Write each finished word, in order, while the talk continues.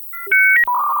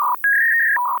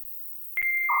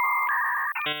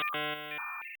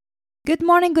Good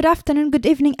morning, good afternoon, good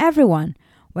evening, everyone.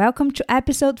 Welcome to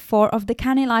episode 4 of the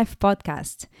Canny Life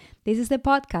podcast. This is the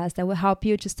podcast that will help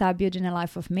you to start building a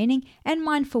life of meaning and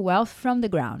mindful wealth from the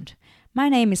ground. My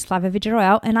name is Flavia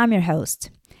Villaroel and I'm your host.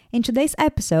 In today's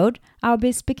episode, I'll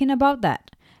be speaking about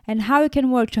that and how you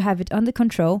can work to have it under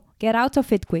control, get out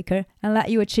of it quicker, and let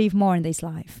you achieve more in this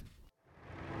life.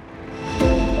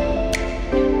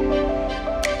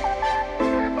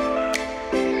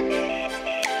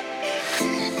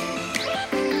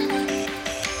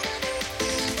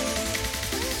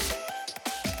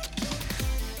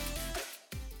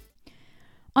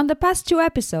 On the past 2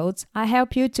 episodes, I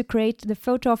helped you to create the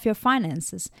photo of your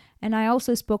finances, and I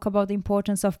also spoke about the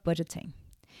importance of budgeting.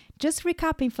 Just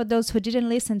recapping for those who didn't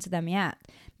listen to them yet,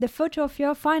 the photo of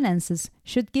your finances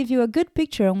should give you a good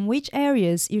picture on which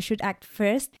areas you should act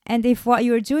first and if what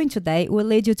you are doing today will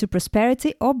lead you to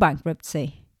prosperity or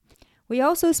bankruptcy. We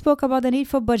also spoke about the need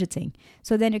for budgeting,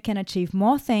 so then you can achieve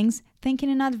more things thinking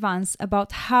in advance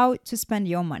about how to spend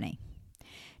your money.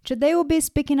 Today we'll be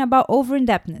speaking about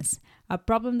over-indebtedness, a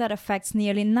problem that affects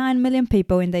nearly 9 million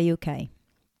people in the UK.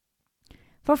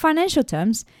 For financial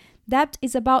terms, debt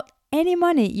is about any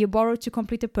money you borrow to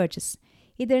complete a purchase,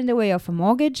 either in the way of a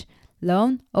mortgage,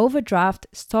 loan, overdraft,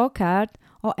 store card,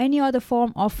 or any other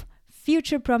form of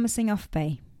future promising of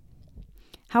pay.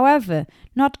 However,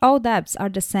 not all debts are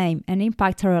the same and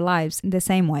impact our lives in the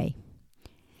same way.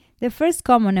 The first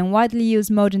common and widely used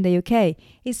mode in the UK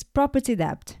is property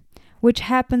debt, which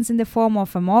happens in the form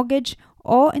of a mortgage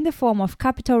or in the form of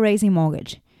capital raising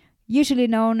mortgage, usually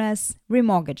known as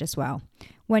remortgage as well,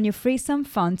 when you free some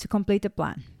funds to complete a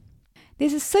plan.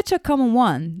 This is such a common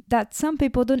one that some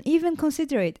people don't even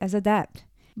consider it as a debt.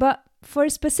 But for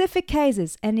specific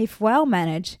cases and if well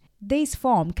managed, this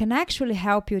form can actually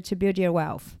help you to build your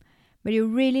wealth, but you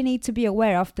really need to be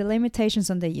aware of the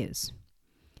limitations on the use.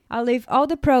 I'll leave all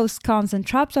the pros, cons and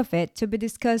traps of it to be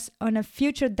discussed on a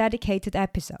future dedicated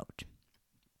episode.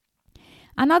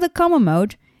 Another common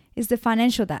mode is the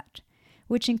financial debt,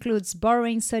 which includes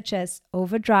borrowing such as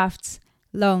overdrafts,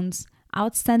 loans,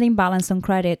 outstanding balance on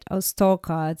credit or store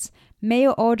cards,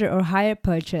 mail order or hire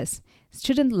purchase,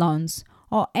 student loans,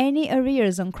 or any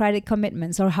arrears on credit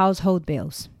commitments or household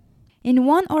bills. In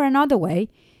one or another way,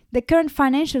 the current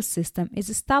financial system is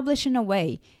established in a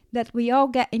way that we all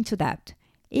get into debt,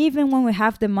 even when we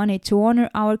have the money to honor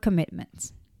our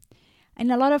commitments. In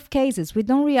a lot of cases, we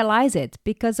don't realize it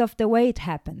because of the way it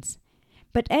happens.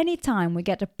 But any time we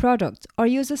get a product or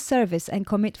use a service and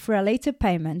commit for a later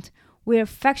payment, we are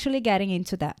factually getting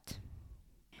into debt.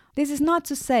 This is not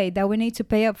to say that we need to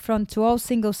pay upfront to all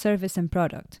single service and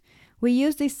product. We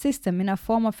use this system in a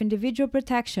form of individual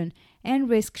protection and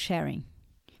risk sharing.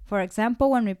 For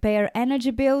example, when we pay our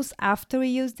energy bills after we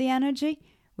use the energy,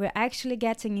 we're actually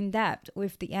getting in debt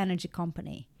with the energy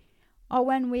company. Or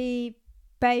when we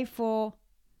pay for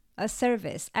a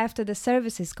service after the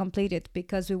service is completed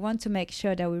because we want to make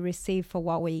sure that we receive for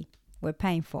what we're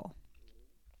paying for.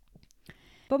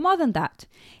 But more than that,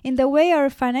 in the way our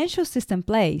financial system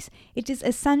plays, it is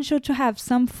essential to have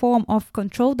some form of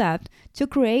control debt to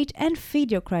create and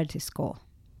feed your credit score.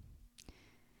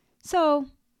 So,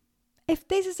 if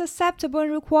this is acceptable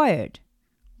and required,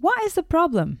 what is the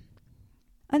problem?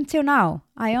 Until now,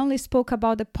 I only spoke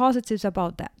about the positives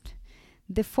about debt.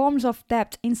 The forms of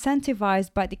debt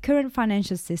incentivized by the current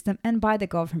financial system and by the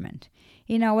government,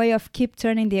 in a way of keep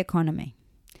turning the economy.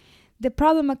 The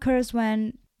problem occurs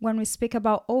when we speak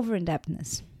about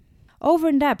over-indebtedness.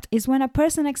 Over-indebt is when a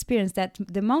person experiences that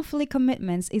the monthly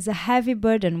commitments is a heavy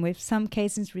burden, with some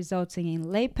cases resulting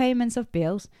in late payments of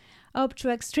bills, up to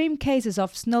extreme cases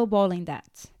of snowballing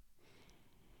debt.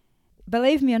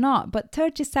 Believe me or not, but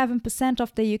 37%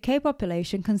 of the UK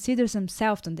population considers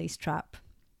themselves in this trap.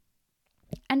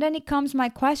 And then it comes my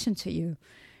question to you.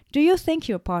 Do you think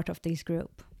you're part of this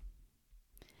group?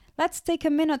 Let's take a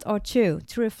minute or two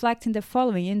to reflect in the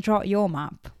following and draw your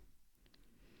map.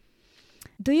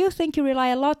 Do you think you rely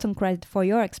a lot on credit for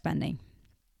your spending?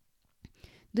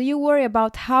 Do you worry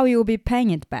about how you will be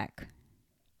paying it back?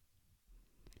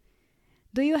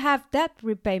 Do you have debt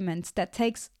repayments that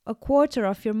takes a quarter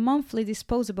of your monthly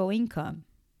disposable income?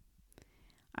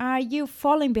 Are you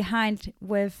falling behind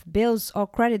with bills or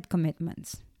credit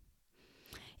commitments?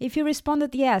 If you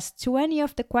responded yes to any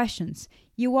of the questions,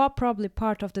 you are probably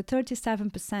part of the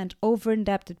 37%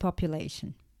 over-indebted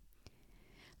population.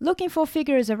 Looking for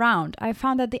figures around, I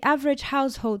found that the average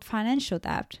household financial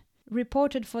debt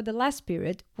reported for the last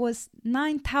period was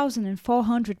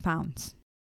 £9,400.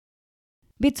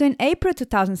 Between April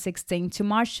 2016 to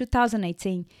March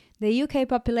 2018, the UK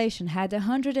population had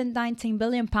 £119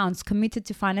 billion committed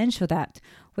to financial debt,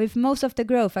 with most of the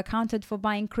growth accounted for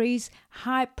by increased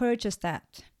high purchase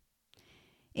debt.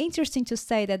 Interesting to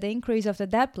say that the increase of the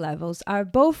debt levels are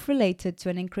both related to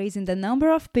an increase in the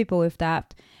number of people with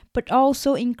debt, but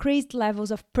also increased levels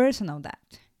of personal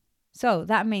debt. So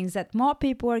that means that more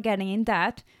people are getting in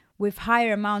debt with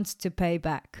higher amounts to pay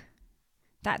back.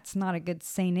 That's not a good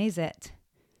scene, is it?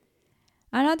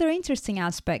 Another interesting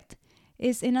aspect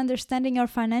is in understanding your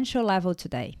financial level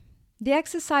today. The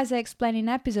exercise I explained in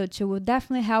episode 2 will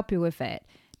definitely help you with it.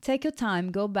 Take your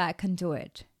time, go back and do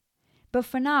it. But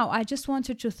for now, I just want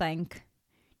you to think,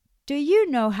 do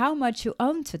you know how much you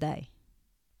own today?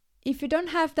 If you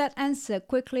don't have that answer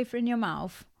quickly in your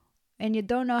mouth, and you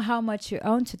don't know how much you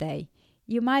own today,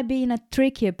 you might be in a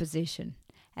trickier position,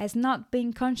 as not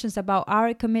being conscious about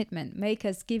our commitment makes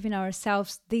us giving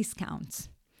ourselves discounts.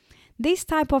 This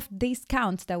type of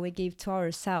discount that we give to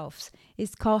ourselves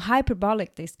is called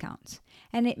hyperbolic discounts,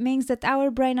 and it means that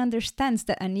our brain understands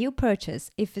that a new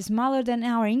purchase, if smaller than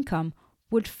our income,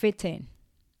 would fit in.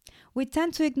 We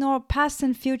tend to ignore past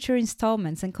and future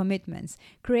installments and commitments,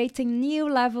 creating new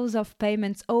levels of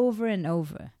payments over and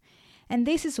over. And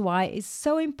this is why it's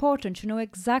so important to know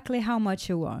exactly how much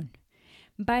you earn.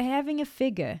 By having a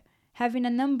figure, having a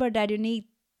number that you need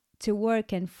to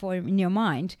work and for in your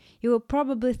mind, you will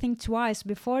probably think twice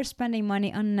before spending money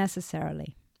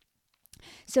unnecessarily.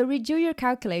 So redo your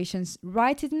calculations,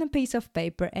 write it in a piece of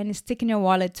paper and stick in your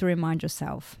wallet to remind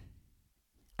yourself.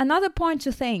 Another point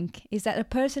to think is that a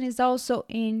person is also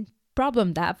in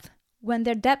problem debt when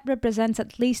their debt represents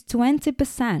at least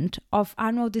 20% of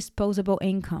annual disposable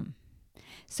income.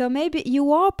 So maybe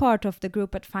you are part of the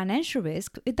group at financial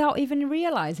risk without even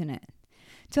realizing it.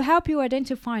 To help you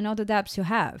identify all the debts you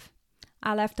have,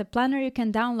 I left a planner you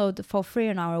can download for free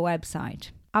on our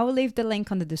website. I will leave the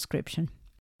link on the description.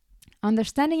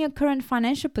 Understanding your current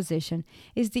financial position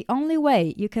is the only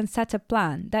way you can set a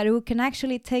plan that can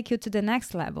actually take you to the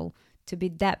next level to be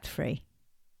debt-free.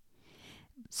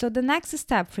 So the next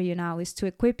step for you now is to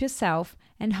equip yourself,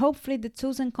 and hopefully the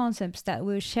tools and concepts that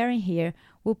we're sharing here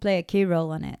will play a key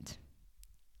role in it.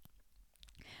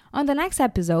 On the next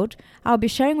episode, I'll be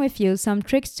sharing with you some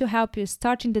tricks to help you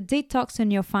starting the detox on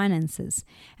your finances.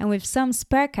 And with some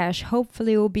spare cash,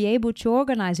 hopefully you'll be able to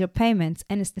organize your payments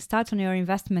and start on your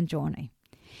investment journey.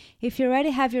 If you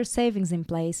already have your savings in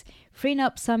place, freeing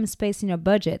up some space in your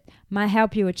budget might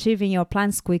help you achieving your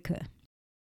plans quicker.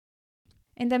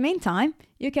 In the meantime,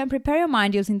 you can prepare your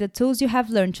mind using the tools you have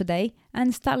learned today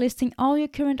and start listing all your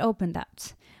current open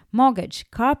debts. Mortgage,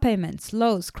 car payments,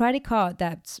 loans, credit card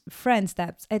debts, friends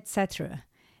debts, etc.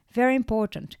 Very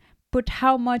important. Put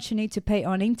how much you need to pay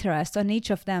on interest on each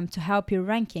of them to help you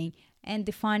ranking and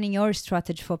defining your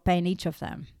strategy for paying each of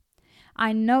them.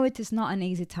 I know it is not an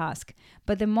easy task,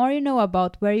 but the more you know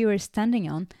about where you are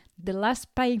standing on, the less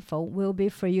painful it will be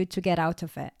for you to get out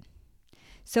of it.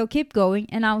 So keep going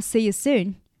and I'll see you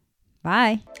soon.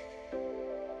 Bye!